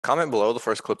Comment below the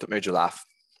first clip that made you laugh.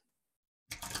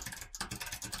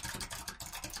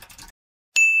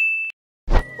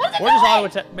 Or just auto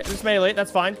attack. Just melee,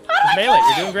 that's fine. Just melee,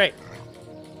 you're doing great.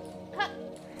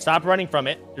 Stop running from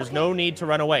it. There's no need to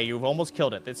run away. You've almost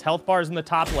killed it. Its health bar is in the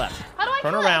top left. How do I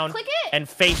Turn around click it? and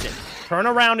face it. Turn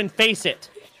around and face it.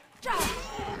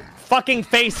 Fucking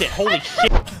face it. Holy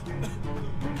shit.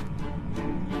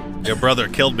 Your brother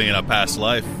killed me in a past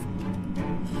life.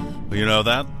 You know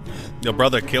that? Your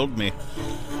brother killed me.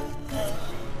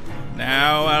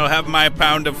 Now I'll have my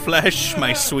pound of flesh,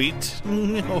 my sweet.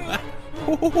 Ooh,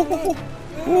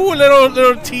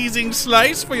 little teasing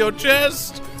slice for your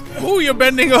chest. Ooh, you're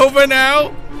bending over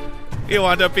now. You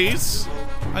want a piece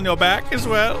on your back as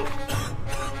well?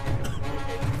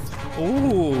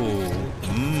 Ooh,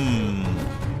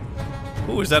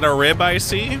 Ooh, is that a rib I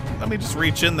see? Let me just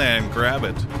reach in there and grab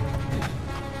it.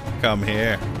 Come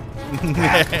here.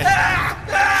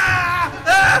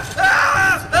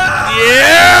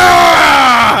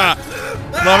 Yeah!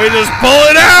 Let me just pull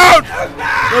it out!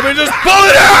 Let me just pull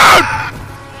it out!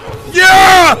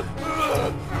 Yeah!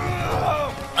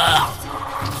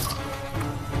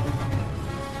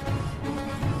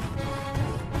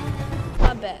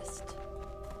 My best.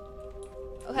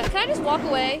 Okay, can I just walk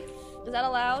away? Is that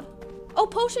allowed? Oh,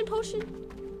 potion.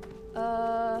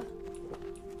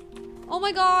 Oh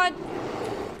my god.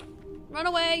 Run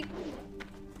away.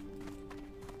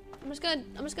 I'm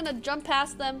just gonna jump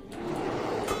past them.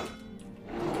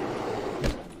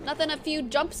 Nothing a few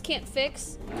jumps can't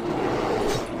fix.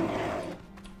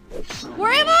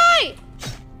 Where am I?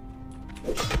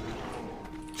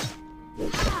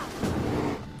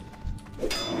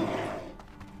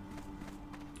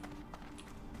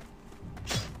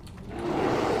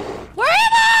 Where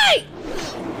am I?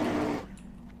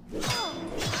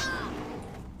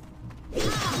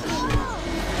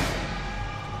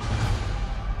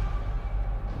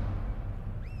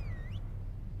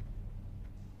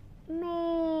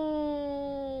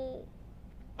 No.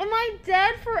 Am I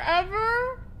dead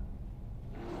forever?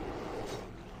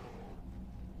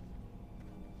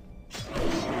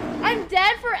 I'm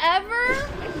dead forever?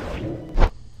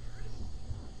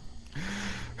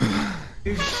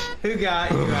 Who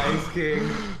got you, Ice King?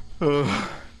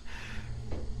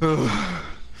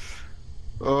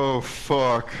 Oh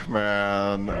fuck,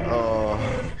 man.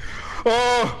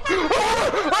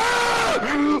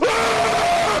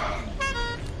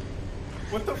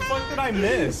 What the fuck did I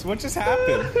miss? What just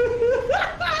happened?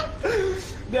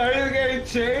 Now you're getting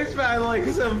chased by like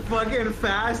some fucking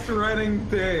fast running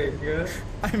thing.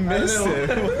 I missed it.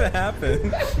 What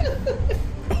happened?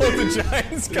 Oh, the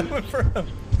giant's coming for him.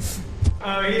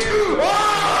 Oh yeah.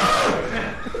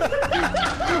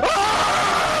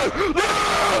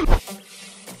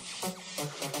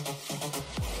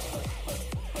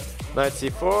 Knight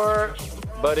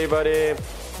c4, buddy.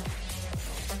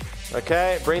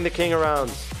 Okay, bring the king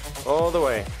around. All the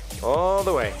way.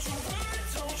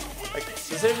 Like,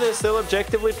 decision is still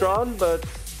objectively drawn, but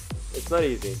it's not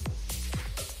easy.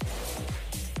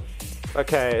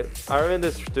 Okay, Arvind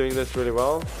is doing this really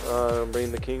well.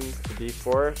 Bringing the king to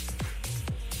d4.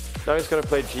 Now he's gonna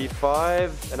play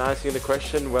g5 and asking the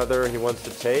question whether he wants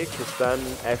to take. His then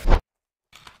f.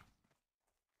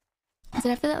 So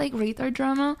after that like retard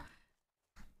drama,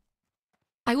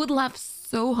 I would laugh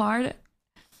so hard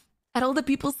at all the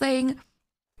people saying,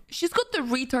 she's got the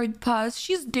retard pass,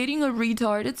 she's dating a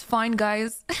retard, it's fine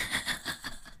guys.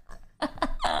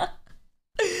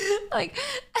 Like,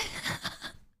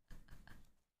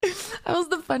 that was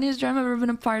the funniest drama I've ever been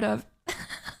a part of.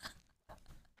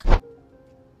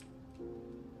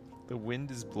 The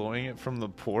wind is blowing it from the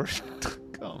port?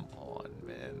 Come on,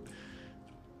 man.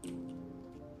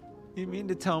 You mean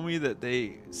to tell me that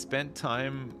they spent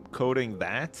time coding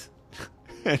that?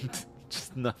 And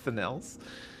just nothing else?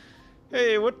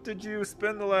 Hey, what did you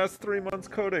spend the last 3 months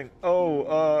coding?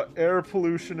 Oh, air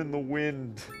pollution in the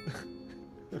wind.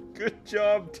 Good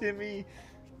job, Timmy.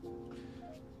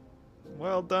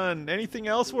 Well done. Anything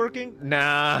else working?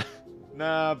 Nah,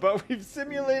 but we've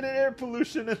simulated air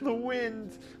pollution in the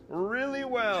wind really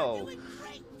well.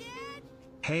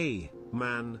 Hey,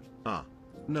 man,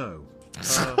 no.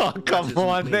 Oh, come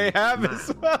on, they have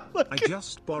as well. I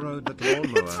just borrowed that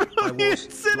lawnmower. It's from I the was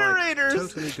incinerators. like,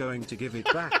 totally going to give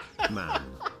it back, man.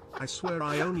 I swear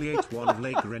I only ate one of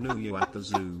Lake Renouille at the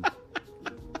zoo.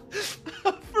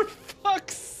 For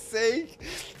fuck's sake.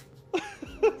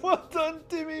 Well done,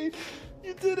 Timmy.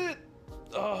 You did it.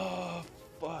 Oh,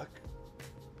 fuck.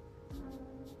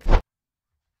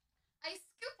 I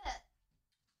scoop it.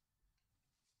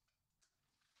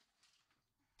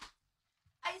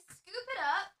 I scoop it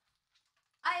up.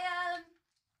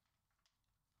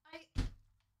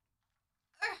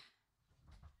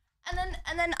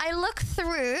 And then I look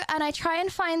through and I try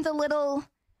and find the little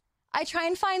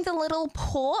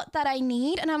port that I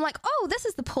need, and I'm like, oh, this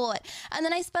is the port. And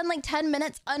then I spend like 10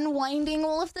 minutes unwinding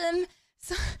all of them.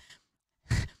 So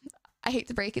I hate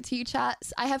to break it to you,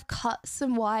 chats. I have cut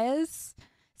some wires.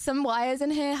 Some wires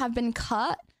in here have been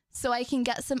cut so I can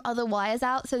get some other wires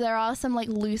out. So there are some like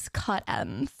loose cut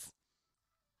ends.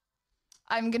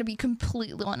 I'm gonna be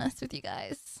completely honest with you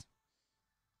guys.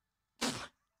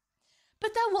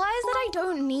 But they're wires that I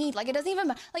don't need. Like, it doesn't even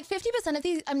matter. Like, 50% of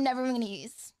these I'm never going to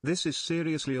use. This is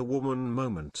seriously a woman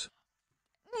moment.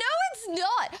 No, it's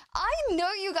not. I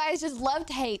know you guys just love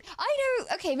to hate. I know,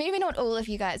 okay, maybe not all of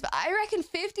you guys, but I reckon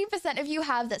 50% of you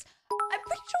have this. I'm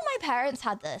pretty sure my parents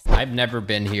had this. I've never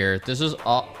been here. This is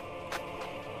all...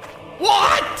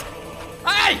 What?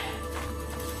 Hey!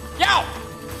 Yo!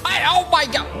 Hey, oh my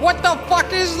god! What the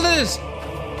fuck is this?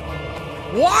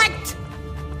 What?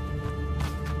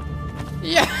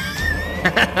 Yeah.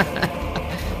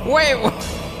 Wait.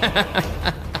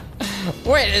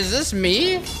 Wait, is this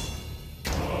me?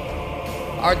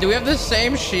 Do we have the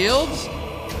same shields?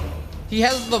 He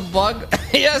has the bug.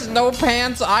 He has no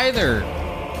pants either.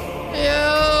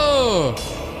 Ew.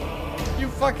 You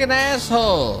fucking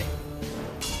asshole.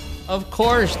 Of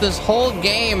course, this whole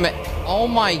game. Oh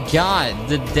my god,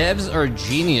 the devs are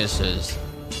geniuses.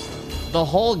 The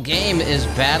whole game is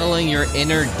battling your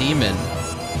inner demon.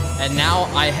 And now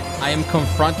I am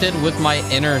confronted with my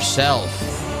inner self.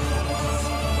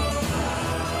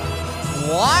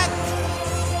 What?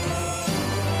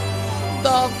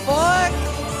 The fuck?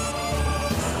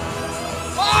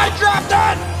 Oh, I dropped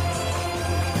it!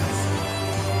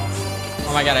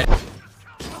 Oh my god,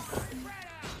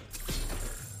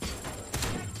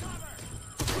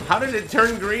 How did it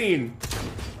turn green?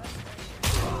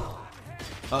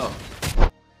 Oh.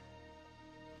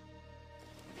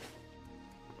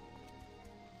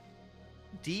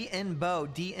 DN bow,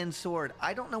 DN sword.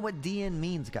 I don't know what DN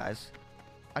means, guys.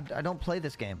 I don't play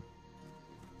this game.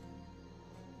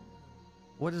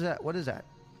 What is that? What is that?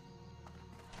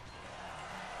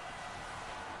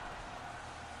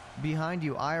 Behind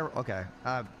you, okay.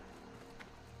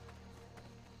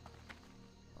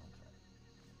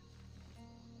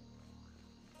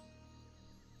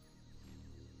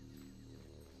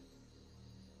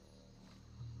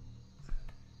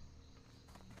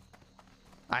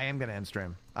 I am gonna end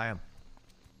stream. I am.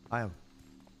 I'm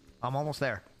almost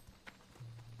there.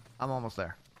 I'm almost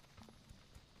there.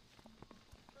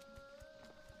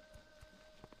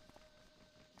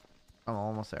 I'm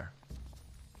almost there.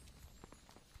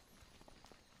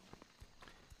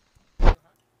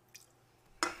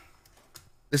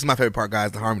 This is my favorite part,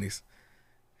 guys, the harmonies.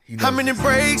 How many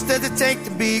breaks does it take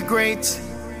to be great?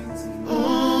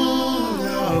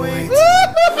 No, wait.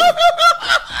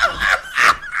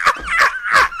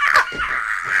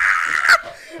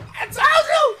 I told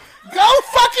you! Go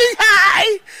fucking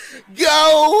high!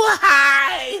 Go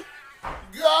high!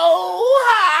 Go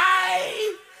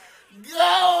high!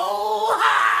 Go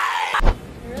high!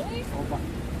 Really?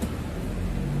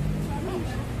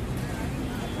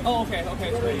 Oh, okay,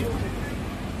 it's ready.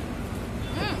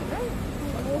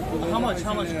 How much?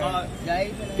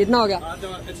 कितना हो गया?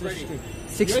 It's ready.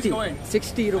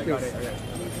 60 rupees.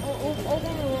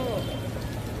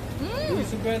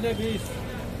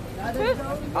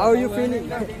 How are you feeling?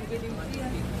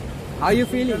 How are you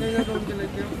feeling?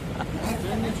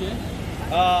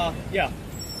 Yeah.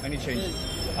 I need change.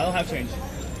 I don't have change.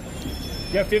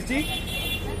 You have 50?